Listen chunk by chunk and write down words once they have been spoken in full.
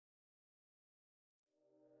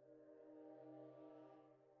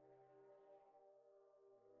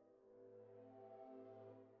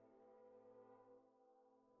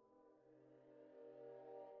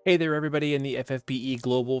Hey there, everybody in the FFBE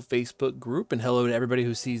Global Facebook group, and hello to everybody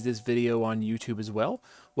who sees this video on YouTube as well.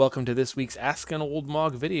 Welcome to this week's Ask an Old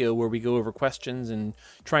Mog video, where we go over questions and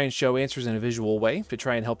try and show answers in a visual way to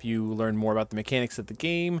try and help you learn more about the mechanics of the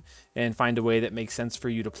game and find a way that makes sense for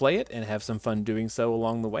you to play it and have some fun doing so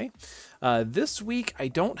along the way. This week, I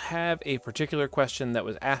don't have a particular question that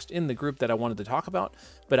was asked in the group that I wanted to talk about,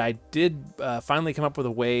 but I did finally come up with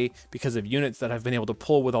a way, because of units that I've been able to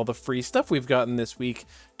pull with all the free stuff we've gotten this week,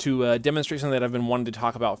 to demonstrate something that I've been wanting to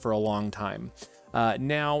talk about for a long time.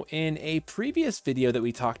 Now, in a previous video that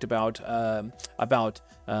we talked about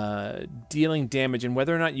dealing damage and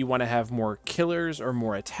whether or not you want to have more killers or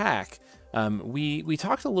more attack, we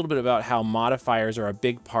talked a little bit about how modifiers are a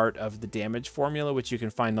big part of the damage formula, which you can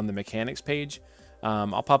find on the mechanics page.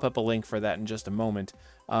 I'll pop up a link for that in just a moment.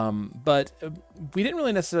 But we didn't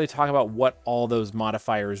really necessarily talk about what all those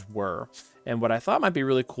modifiers were. And what I thought might be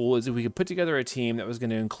really cool is if we could put together a team that was going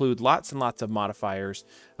to include lots and lots of modifiers,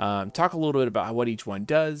 talk a little bit about what each one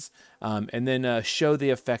does, and then show the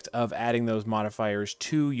effect of adding those modifiers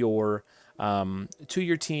to your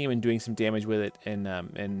team and doing some damage with it,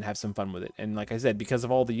 and have some fun with it. And like I said, because of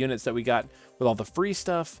all the units that we got with all the free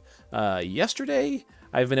stuff yesterday,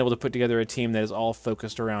 I've been able to put together a team that is all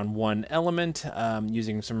focused around one element,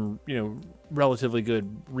 using some, relatively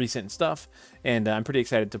good recent stuff, and I'm pretty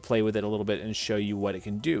excited to play with it a little bit and show you what it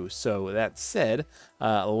can do. So that said,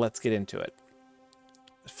 let's get into it.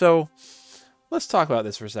 So let's talk about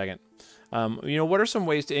this for a second. What are some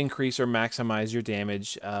ways to increase or maximize your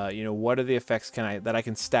damage? What are the effects that I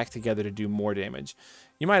can stack together to do more damage?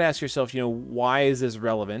 You might ask yourself, why is this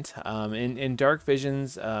relevant? In Dark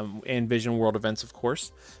Visions and Vision World events, of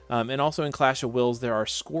course, and also in Clash of Wills, there are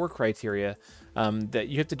score criteria that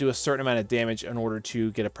you have to do a certain amount of damage in order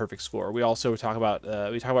to get a perfect score. We also talk about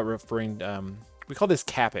we call this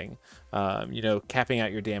capping, capping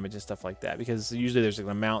out your damage and stuff like that, because usually there's an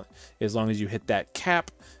amount. As long as you hit that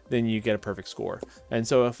cap, then you get a perfect score. And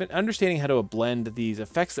so understanding how to blend these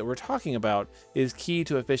effects that we're talking about is key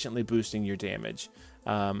to efficiently boosting your damage.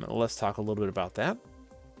 Let's talk a little bit about that.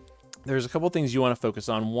 There's a couple things you want to focus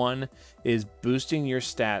on. One is boosting your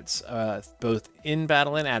stats, both in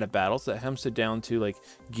battle and out of battle. So that comes down to like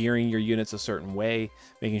gearing your units a certain way,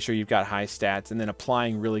 making sure you've got high stats, and then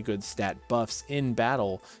applying really good stat buffs in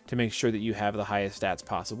battle to make sure that you have the highest stats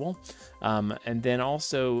possible. And then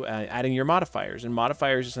also adding your modifiers. And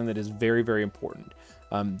modifiers is something that is very, very important.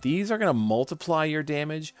 These are going to multiply your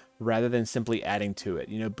damage rather than simply adding to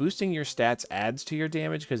it. Boosting your stats adds to your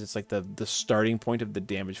damage because it's like the starting point of the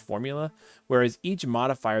damage formula, whereas each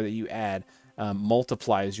modifier that you add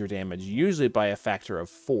multiplies your damage, usually by a factor of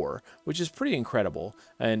 4, which is pretty incredible.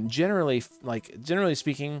 And generally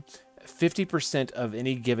speaking, 50% of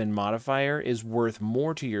any given modifier is worth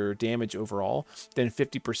more to your damage overall than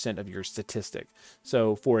 50% of your statistic.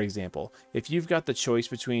 So, for example, if you've got the choice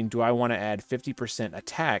between, do I want to add 50%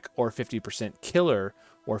 attack or 50% killer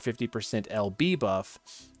or 50% LB buff,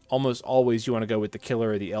 almost always you want to go with the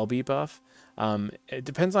killer or the LB buff. It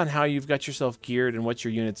depends on how you've got yourself geared and what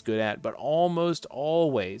your unit's good at, but almost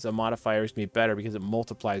always a modifier is going to be better because it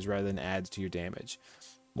multiplies rather than adds to your damage.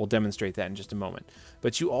 We'll demonstrate that in just a moment.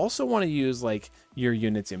 But you also want to use like your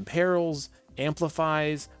unit's imperils,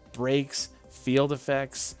 amplifies, breaks, field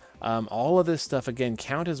effects. All of this stuff, again,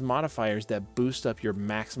 count as modifiers that boost up your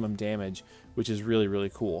maximum damage, which is really, really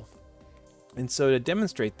cool. And so to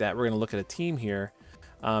demonstrate that, we're going to look at a team here.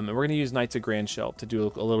 And we're going to use Knights of Grandshelt to do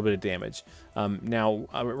a little bit of damage. Now,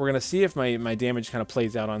 we're going to see if my damage kind of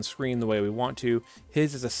plays out on screen the way we want to.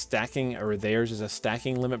 His is a stacking, or theirs is a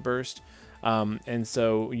stacking limit burst. And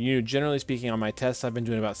so, generally speaking, on my tests, I've been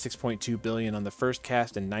doing about 6.2 billion on the first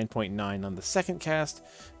cast and 9.9 on the second cast.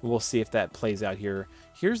 We'll see if that plays out here.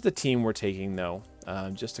 Here's the team we're taking, though,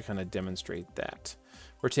 just to kind of demonstrate that.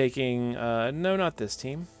 We're taking, no, not this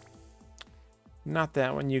team. Not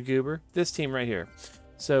that one, you goober. This team right here.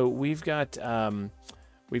 So we've got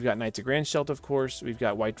Knights of Grandshelt, of course. We've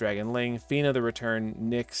got White Dragon Ling, Fina the Return,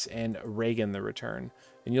 Nyx, and Reagan the Return.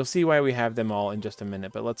 And you'll see why we have them all in just a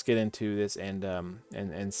minute. But let's get into this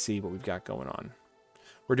and see what we've got going on.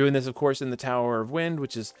 We're doing this, of course, in the Tower of Wind,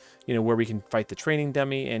 which is where we can fight the training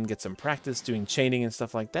dummy and get some practice doing chaining and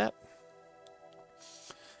stuff like that.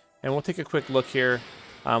 And we'll take a quick look here.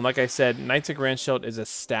 Like I said, Knights of Grandshelt is a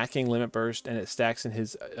stacking limit burst, and it stacks in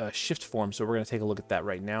his shift form. So we're going to take a look at that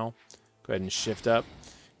right now. Go ahead and shift up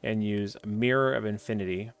and use Mirror of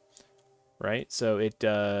Infinity. Right, so it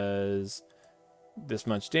does this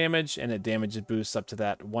much damage, and it damages boosts up to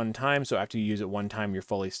that one time. So after you use it one time, you're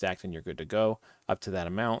fully stacked and you're good to go up to that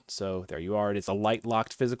amount. So there you are. It is a light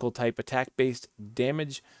locked physical type attack based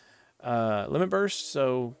damage limit burst,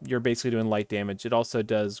 so you're basically doing light damage. It also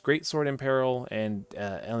does Great Sword Imperil and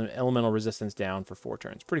elemental resistance down for 4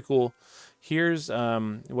 turns. Pretty cool. Here's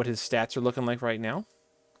what his stats are looking like right now.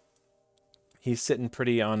 He's sitting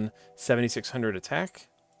pretty on 7,600 attack.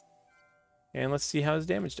 And let's see how his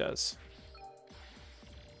damage does.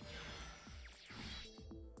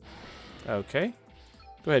 Okay.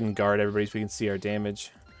 Go ahead and guard everybody so we can see our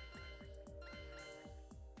damage.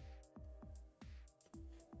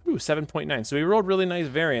 Ooh, 7.9. So we rolled really nice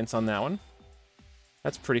variance on that one.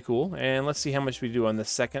 That's pretty cool. And let's see how much we do on the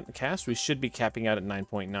second cast. We should be capping out at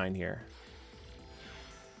 9.9 here.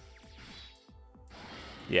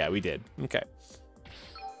 Yeah, we did. Okay.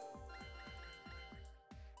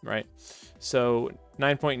 Right. So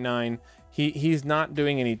 9.9. He's not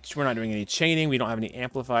doing any. We're not doing any chaining. We don't have any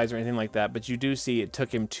amplifies or anything like that. But you do see it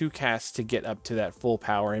took him 2 casts to get up to that full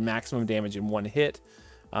power and maximum damage in 1 hit.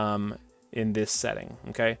 In this setting,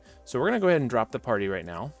 okay? So we're gonna go ahead and drop the party right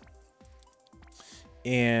now.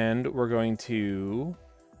 And we're going to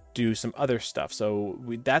do some other stuff. So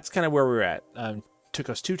that's kind of where we're at. Took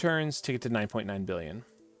us 2 turns to get to 9.9 billion.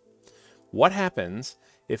 What happens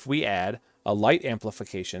if we add a light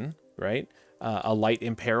amplification, right? A light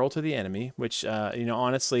imperil to the enemy, which, you know,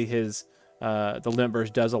 honestly, the limit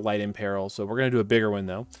burst does a light imperil, so we're gonna do a bigger one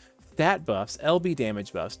though. Stat buffs, LB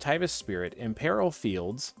damage buffs, Tyvus Spirit, imperil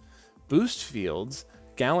fields, boost fields,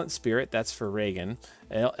 Gallant Spirit, that's for Reagan,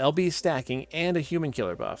 LB stacking, and a human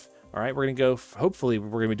killer buff. All right, we're going to go, hopefully,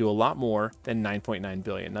 we're going to do a lot more than 9.9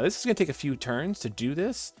 billion. Now, this is going to take a few turns to do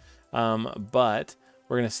this, but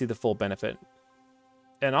we're going to see the full benefit.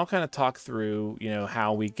 And I'll kind of talk through, you know,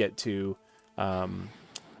 how we get to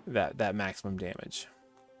that maximum damage.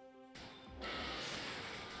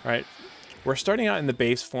 All right. We're starting out in the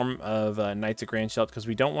base form of Knights of Grandshelt because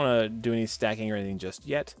we don't want to do any stacking or anything just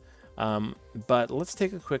yet. But let's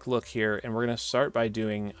take a quick look here, and we're going to start by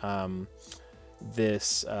doing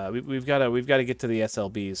this. We've got to get to the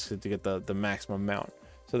SLBs to get the maximum amount.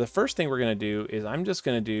 So the first thing we're going to do is I'm just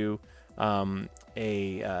going to do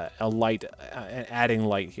a light, adding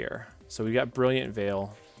light here. So we got Brilliant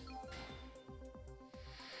Veil.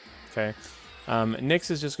 Okay. Nyx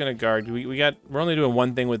is just going to guard. We're only doing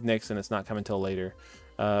one thing with Nyx, and it's not coming till later.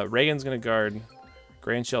 Reagan's going to guard.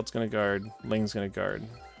 Grandshelt's going to guard. Ling's going to guard.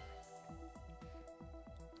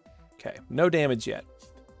 Okay, no damage yet.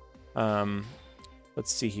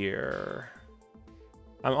 Let's see here.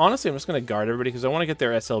 Honestly, I'm just going to guard everybody because I want to get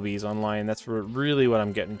their SLBs online. That's really what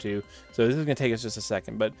I'm getting to. So this is going to take us just a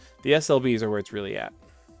second, but the SLBs are where it's really at.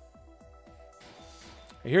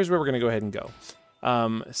 Here's where we're going to go ahead and go.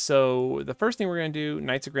 So the first thing we're going to do,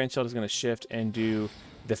 Knights of Grandshelt is going to shift and do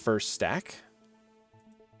the first stack.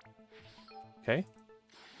 Okay,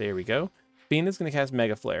 there we go. Fiend is going to cast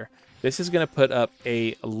Mega Flare. This is going to put up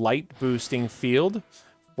a light boosting field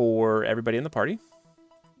for everybody in the party.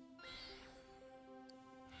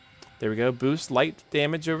 There we go. Boost light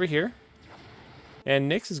damage over here.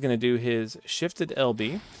 And Nyx is going to do his shifted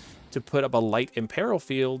LB to put up a light imperil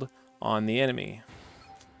field on the enemy.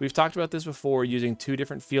 We've talked about this before, using 2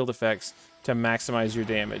 different field effects to maximize your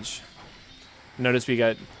damage. Notice we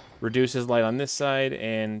got reduces light on this side,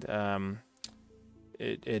 and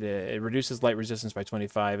it reduces light resistance by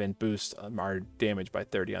 25 and boosts our damage by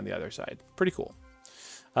 30 on the other side. Pretty cool.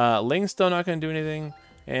 Ling's still not going to do anything,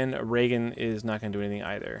 and Reagan is not going to do anything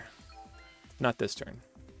either. Not this turn.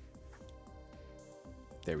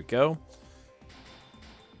 There we go.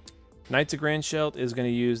 Knights of Grandshelt is going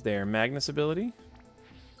to use their Magnus ability.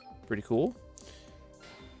 Pretty cool.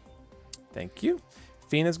 Thank you.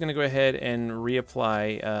 Fina's going to go ahead and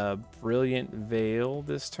reapply Brilliant Veil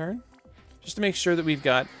this turn, just to make sure that we've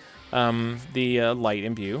got the light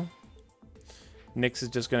imbue. Nyx is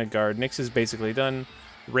just going to guard. Nyx is basically done.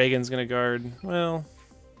 Reagan's going to guard. Well,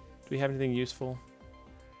 do we have anything useful?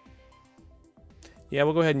 Yeah,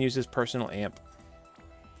 we'll go ahead and use his personal amp.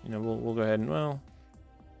 You know, we'll go ahead and, well,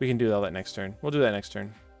 we can do all that next turn. We'll do that next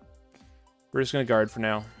turn. We're just going to guard for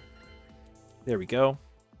now. There we go.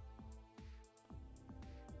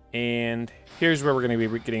 And here's where we're going to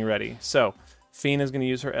be getting ready. So, Fiend is going to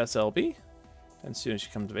use her SLB as soon as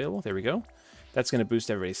she comes available. There we go. That's going to boost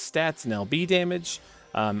everybody's stats and LB damage,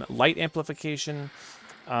 light amplification,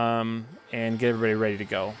 and get everybody ready to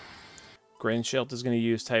go. Grandshelt is going to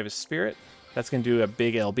use Tyvus Spirit. That's going to do a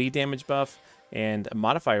big LB damage buff and a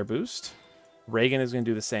modifier boost. Reagan is going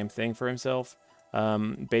to do the same thing for himself,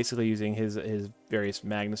 basically using his various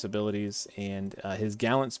Magnus abilities and his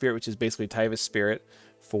Gallant Spirit, which is basically Tyvus Spirit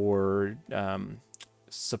for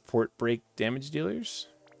support break damage dealers.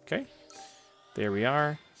 Okay, there we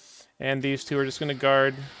are. And these two are just going to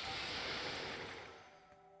guard.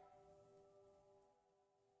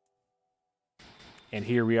 And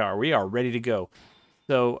here we are. We are ready to go.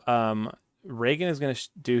 So Reagan is going to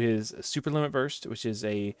do his Super Limit Burst, which is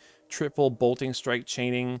a triple bolting strike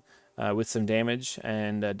chaining with some damage,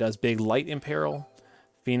 and does big light imperil.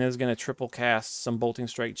 Fina is going to triple cast some bolting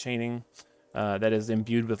strike chaining that is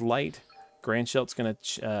imbued with light. Grandshilt's going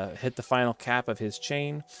to hit the final cap of his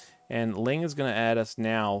chain. And Ling is going to add us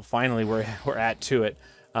now. Finally, we're at to it.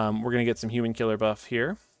 We're going to get some human killer buff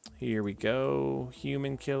here. Here we go.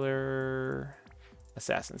 Human killer.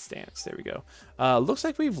 Assassin stance. There we go. Looks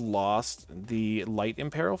like we've lost the light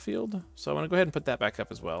imperil field. So I'm going to go ahead and put that back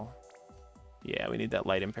up as well. Yeah, we need that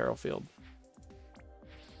light imperil field.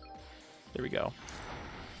 There we go.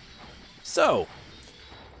 So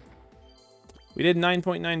we did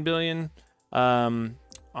 9.9 billion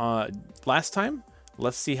last time.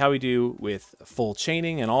 Let's see how we do with full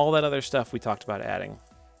chaining and all that other stuff we talked about adding.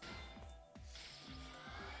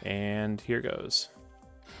 And here goes.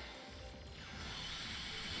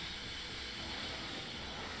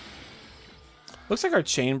 Looks like our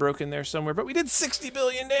chain broke in there somewhere, but we did 60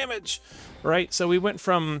 billion damage, right? So we went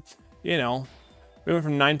from, you know, we went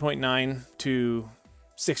from 9.9 to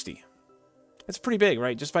 60. That's pretty big,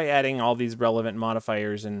 right? Just by adding all these relevant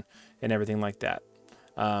modifiers and everything like that.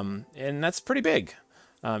 And that's pretty big.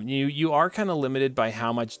 You are kind of limited by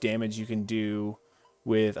how much damage you can do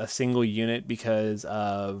with a single unit because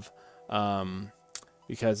of the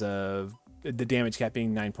damage cap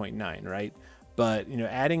being 9.9, right? But you know,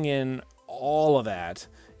 adding in all of that,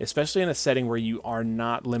 especially in a setting where you are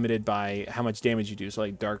not limited by how much damage you do, so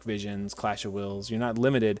like Dark Visions, Clash of Wills, you're not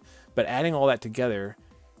limited, but adding all that together,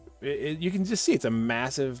 you can just see it's a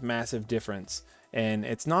massive, massive difference. And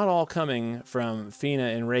it's not all coming from Fina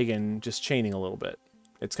and Reagan just chaining a little bit.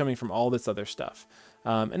 It's coming from all this other stuff.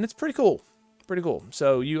 And it's pretty cool. Pretty cool.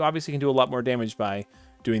 So you obviously can do a lot more damage by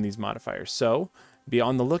doing these modifiers. So be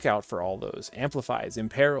on the lookout for all those. Amplifies,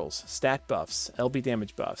 imperils, stat buffs, LB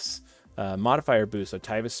damage buffs, modifier boosts, so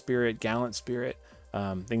Tyvus Spirit, Gallant Spirit,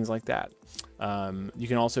 things like that. You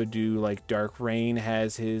can also do like Dark Rain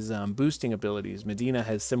has his boosting abilities. Medina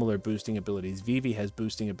has similar boosting abilities. Vivi has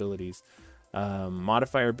boosting abilities.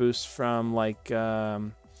 Modifier boosts from like who's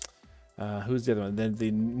the other one? Then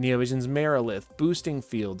the Neovision's Merilith, boosting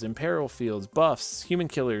fields, imperil fields, buffs, human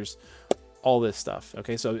killers, all this stuff.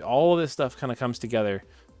 Okay, so all of this stuff kind of comes together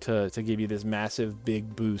to give you this massive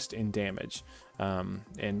big boost in damage.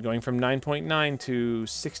 And going from 9.9 to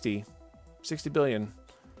 60 billion,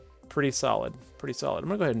 pretty solid, pretty solid. I'm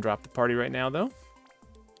gonna go ahead and drop the party right now though.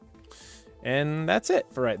 And that's it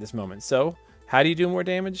for right this moment. So how do you do more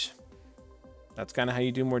damage? That's kind of how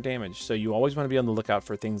you do more damage. So you always want to be on the lookout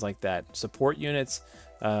for things like that. Support units,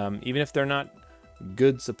 even if they're not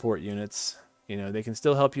good support units, you know, they can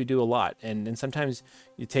still help you do a lot. And sometimes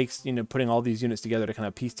it takes, you know, putting all these units together to kind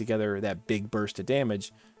of piece together that big burst of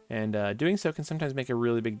damage. And doing so can sometimes make a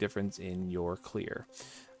really big difference in your clear.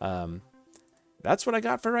 That's what I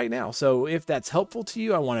got for right now. So if that's helpful to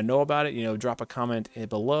you, I want to know about it. You know, drop a comment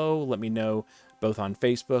below. Let me know both on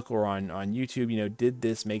Facebook or on YouTube. You know, did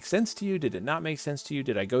this make sense to you? Did it not make sense to you?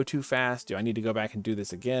 Did I go too fast? Do I need to go back and do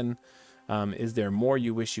this again? Is there more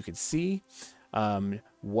you wish you could see?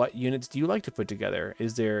 What units do you like to put together?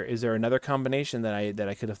 Is there another combination that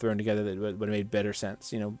I could have thrown together that would have made better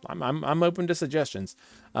sense? You know, I'm open to suggestions.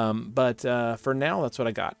 But for now, that's what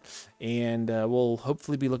I got, and we'll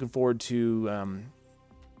hopefully be looking forward to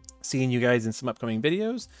seeing you guys in some upcoming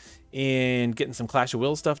videos and getting some Clash of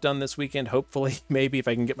Wills stuff done this weekend. Hopefully, maybe if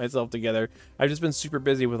I can get myself together. I've just been super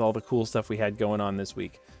busy with all the cool stuff we had going on this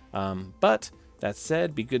week. But that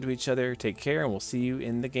said, be good to each other, take care, and we'll see you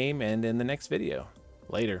in the game and in the next video.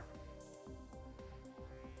 Later.